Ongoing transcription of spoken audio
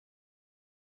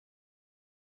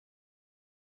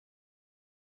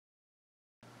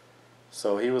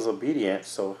So he was obedient.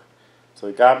 So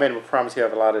God made him a promise he'd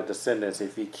have a lot of descendants.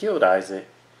 If he killed Isaac,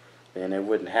 then it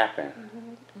wouldn't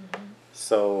happen.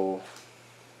 So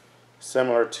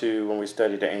similar to when we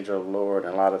studied the angel of the Lord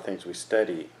and a lot of things we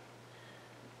studied,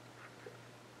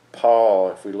 Paul,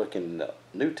 if we look in the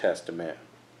New Testament,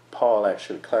 Paul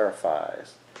actually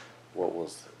clarifies what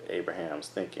was Abraham's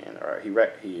thinking, or he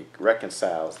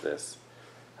reconciles this.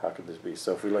 How could this be?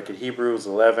 So if we look at Hebrews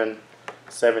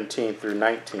 11:17 through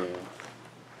 19,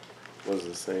 what does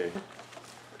it say?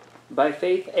 By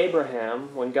faith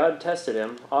Abraham, when God tested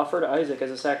him, offered Isaac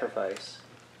as a sacrifice.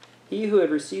 He who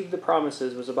had received the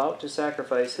promises was about to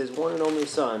sacrifice his one and only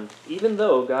son, even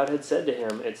though God had said to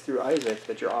him, "It's through Isaac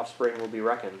that your offspring will be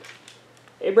reckoned."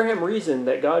 Abraham reasoned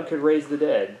that God could raise the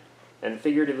dead, and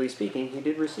figuratively speaking, he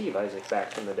did receive Isaac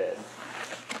back from the dead.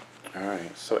 All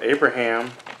right, so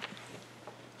Abraham,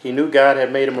 he knew God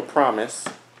had made him a promise.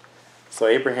 So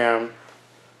Abraham,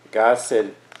 God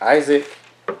said, Isaac,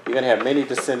 you're going to have many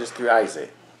descendants through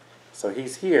Isaac. So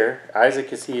he's here.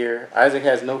 Isaac is here. Isaac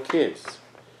has no kids.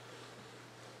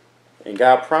 And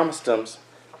God promised him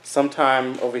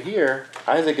sometime over here,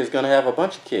 Isaac is going to have a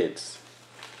bunch of kids.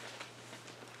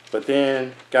 But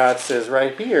then God says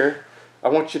right here, I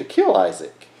want you to kill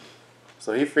Isaac.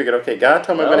 So he figured, okay, God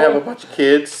told me I'm going to have a bunch of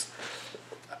kids.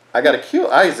 I got to kill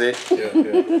Isaac.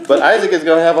 But Isaac is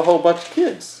going to have a whole bunch of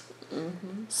kids.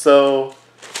 So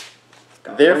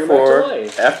therefore,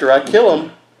 after I kill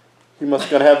him, he must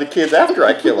going to have the kids after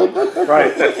I kill him.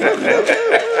 Right.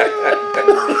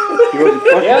 He wasn't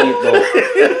trusting it though.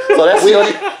 So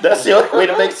that's the only way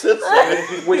to make sense of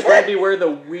it. Which might be where the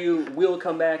will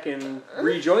come back and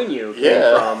rejoin you came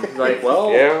from. Like, well,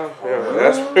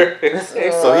 that's where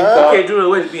so he thought, can't do it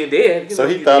with being dead. So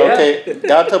he thought, okay,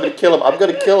 God told me to kill him. I'm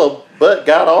going to kill him. But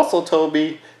God also told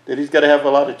me that he's going to have a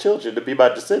lot of children to be my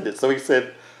descendants. So he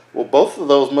said, well, both of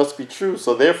those must be true.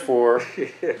 So therefore,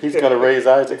 he's going to raise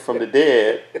Isaac from the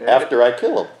dead after I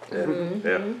kill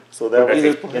him. So that was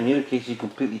in either case, he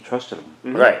completely trusted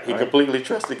him. right. He completely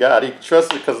trusted God. He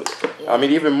trusted because, I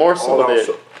mean, even more so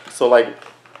that, so like,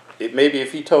 maybe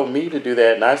if he told me to do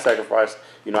that and I sacrificed,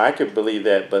 I could believe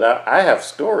that. But I have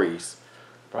stories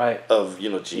of,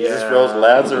 Jesus rose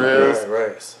Lazarus.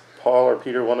 Right. Paul or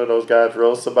Peter, one of those guys,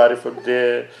 rose somebody from the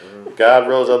dead. God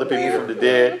rose other people from the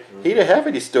dead. He didn't have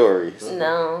any stories.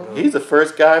 No. He's the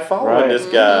first guy following this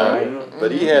guy.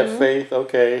 But he had faith,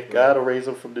 okay, God will raise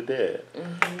him from the dead.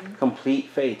 Complete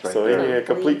faith right so there. he had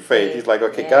complete faith. He's like,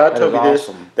 okay, God told me this.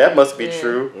 That must be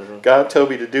true. God told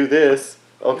me to do this.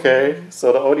 Okay,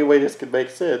 so the only way this could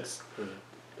make sense.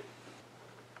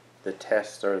 The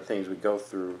tests are the things we go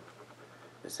through.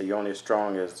 They say you're only as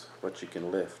strong as what you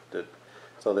can lift.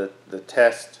 So the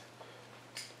test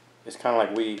is kind of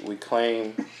like we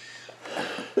claim,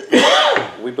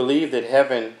 we believe that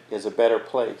heaven is a better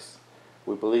place.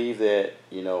 We believe that,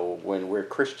 when we're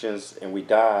Christians and we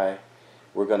die,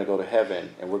 we're going to go to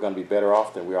heaven and we're going to be better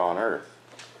off than we are on earth.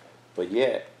 But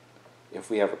yet,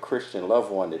 if we have a Christian loved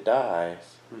one that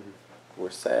dies, we're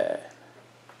sad.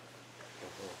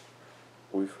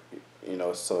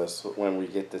 So it's when we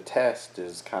get the test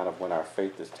is kind of when our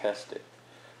faith is tested.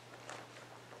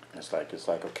 It's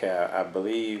like okay, I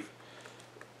believe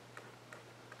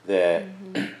that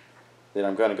that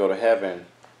I'm going to go to heaven,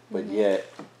 but yet,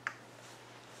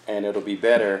 and it'll be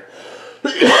better,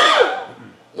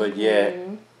 but yet,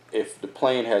 if the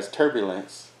plane has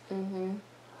turbulence, I'm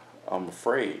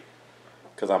afraid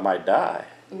because I might die.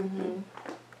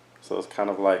 So it's kind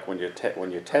of like when you're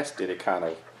tested, it kind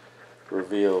of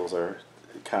reveals or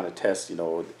it kind of tests.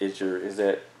 Is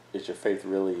your faith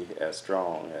really as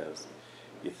strong as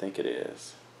you think it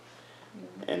is?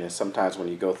 And then sometimes when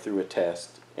you go through a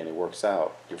test and it works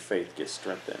out, your faith gets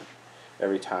strengthened.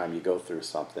 Every time you go through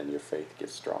something, your faith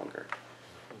gets stronger.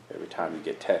 Every time you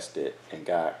get tested and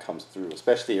God comes through,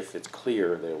 especially if it's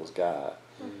clear that it was God.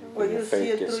 Well, you see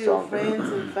it through your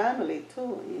friends and family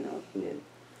too,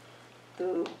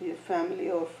 through your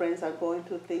family or friends are going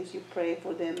through things, you pray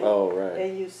for them.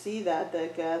 And you see that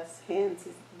God's hands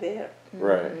is there.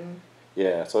 Right.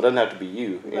 Yeah, so it doesn't have to be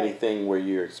you. Right. Anything where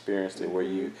you're experiencing it, where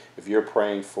if you're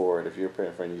praying for it,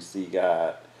 and you see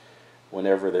God,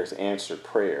 whenever there's answered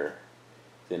prayer,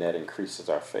 then that increases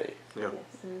our faith. Yeah.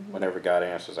 Yes. Whenever God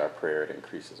answers our prayer, it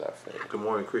increases our faith. The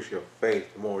more you increase your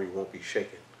faith, the more you won't be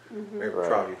shaken. Every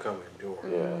trial you come and endure.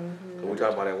 Yeah. So we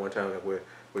talked about that one time that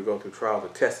we go through trials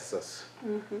that tests us.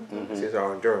 It's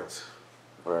our endurance.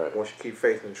 Right. Once you keep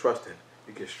faith and trusting,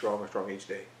 you get stronger and stronger each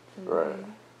day. Right.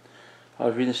 I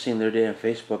was reading this thing the other day on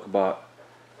Facebook about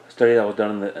a study that was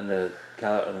done in the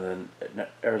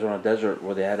Arizona desert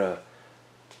where they had a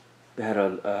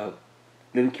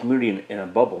living community in a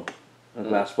bubble, a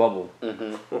glass bubble,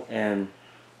 and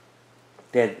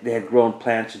they had grown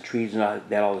plants and trees and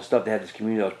they had all this stuff. They had this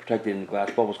community that was protected in the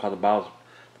glass bubbles called the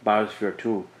biosphere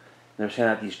too. And they're saying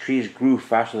that these trees grew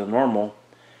faster than normal,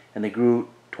 and they grew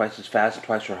twice as fast,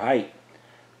 twice their height.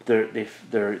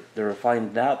 They're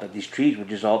finding out that these trees were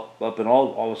just all up and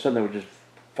all of a sudden they were just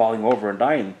falling over and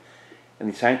dying. And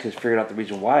the scientists figured out the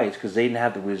reason why is because they didn't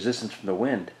have the resistance from the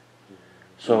wind.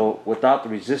 So without the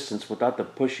resistance, without the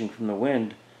pushing from the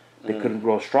wind, they couldn't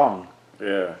grow strong.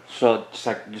 Yeah. So just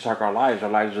like our lives are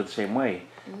the same way.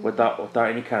 Without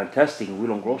any kind of testing, we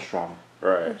don't grow strong.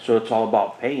 Right. So it's all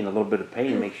about pain. A little bit of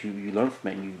pain makes you learn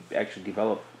from it and you actually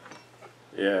develop.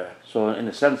 Yeah. So in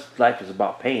a sense, life is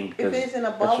about pain. If it's in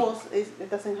a bubble, it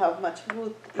doesn't have much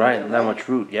root. Right, not much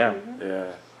root. Yeah.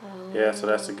 Yeah. Yeah. So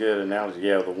that's a good analogy.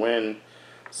 Yeah. The wind.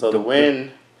 So the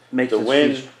wind makes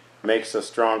makes us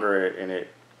stronger, and it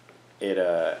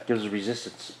gives us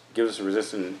resistance. Gives us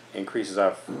resistance, increases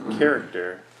our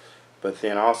character. But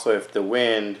then also,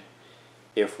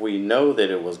 if we know that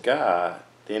it was God,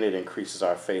 then it increases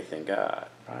our faith in God.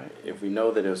 Right. If we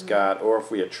know that it was God, or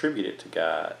if we attribute it to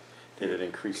God, then it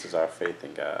increases our faith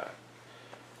in God.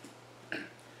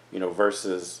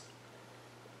 Versus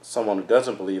someone who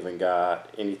doesn't believe in God,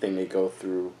 anything they go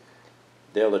through,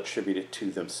 they'll attribute it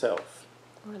to themselves,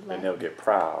 and they'll get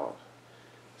proud.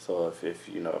 So if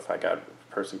a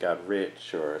person got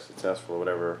rich or successful or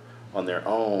whatever on their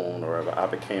own, or if I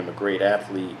became a great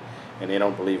athlete and they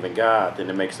don't believe in God, then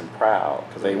it makes them proud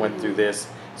because they went through this.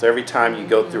 So every time you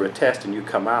go through a test and you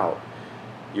come out,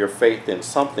 your faith in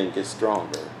something gets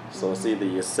stronger. So it's either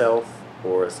yourself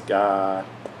or it's God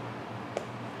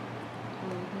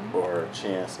or a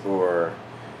chance or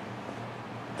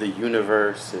the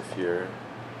universe if you're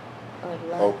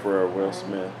Oprah or Will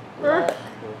Smith. Yeah.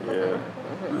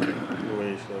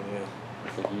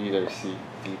 It's like you either seek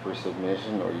deeper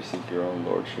submission or you seek your own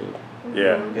lordship.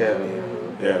 Yeah.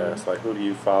 Yeah. It's like, who do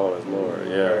you follow as Lord?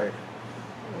 Yeah.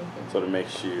 So it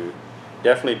makes you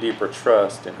definitely deeper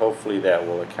trust, and hopefully that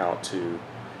will account to,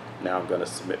 now I'm going to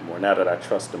submit more. Now that I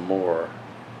trust Him more,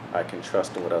 I can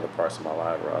trust Him with other parts of my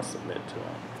life where I'll submit to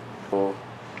Him. Well,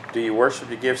 do you worship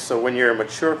your gifts? So when you're a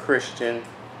mature Christian,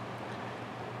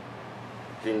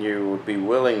 then you would be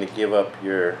willing to give up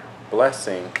your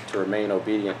blessing to remain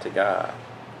obedient to God.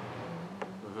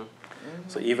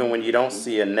 So even when you don't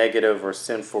see a negative or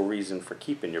sinful reason for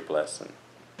keeping your blessing.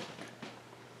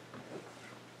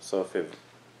 So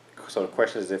the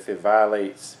question is, if it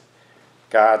violates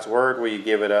God's word, will you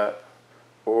give it up?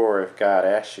 Or if God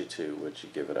asks you to, would you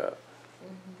give it up?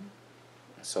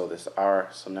 So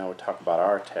now we're talking about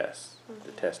our test,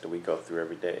 the test that we go through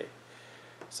every day.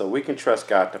 So we can trust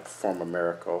God to perform a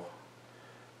miracle,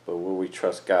 but will we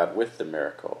trust God with the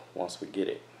miracle once we get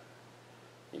it?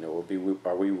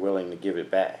 Are we willing to give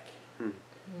it back?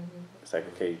 It's like,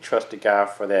 okay, you trusted God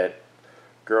for that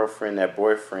girlfriend, that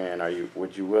boyfriend.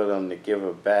 Would you willing to give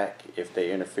it back if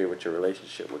they interfere with your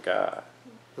relationship with God?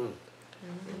 You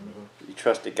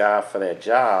trusted God for that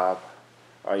job.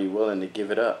 Are you willing to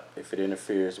give it up if it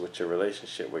interferes with your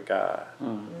relationship with God?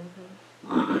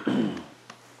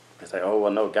 It's like, oh,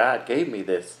 well, no, God gave me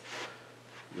this,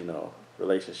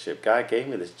 relationship. God gave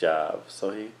me this job.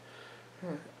 So He...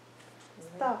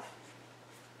 Tough.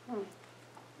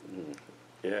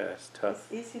 Yeah, it's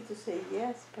tough. It's easy to say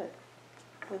yes, but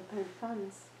when time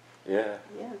comes... Yeah.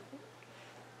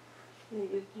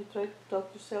 You try to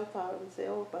talk yourself out and say,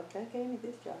 oh, but God gave me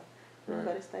this job. Right.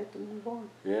 But it's time to move on.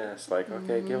 Yeah, it's like,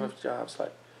 okay, give up jobs.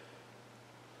 Like,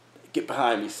 get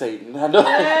behind me, Satan. I know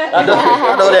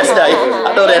that's not you.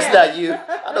 I know that's not you.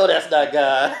 I know that's not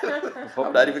God.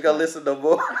 I'm not even gonna listen no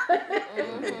more.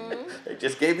 They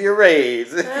just gave me a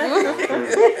raise. That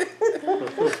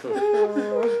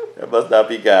must not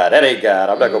be God. That ain't God.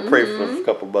 I'm not gonna pray for a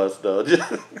couple months though.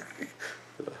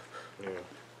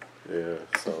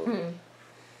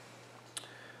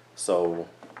 So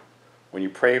when you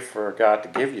pray for God to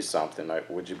give you something, like,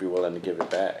 would you be willing to give it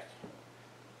back?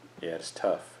 Yeah, it's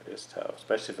tough. It's tough,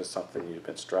 especially if it's something you've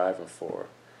been striving for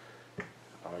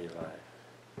all your life.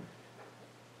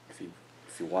 If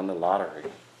you won the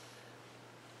lottery.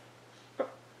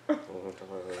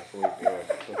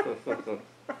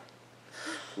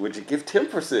 Would you give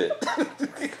 10%?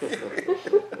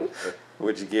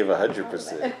 Would you give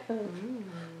 100%?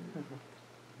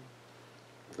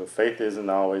 So faith isn't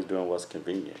always doing what's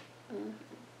convenient.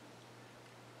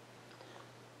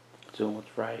 Doing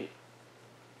what's right.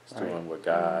 It's doing what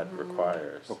God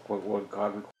requires. What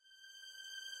God requires.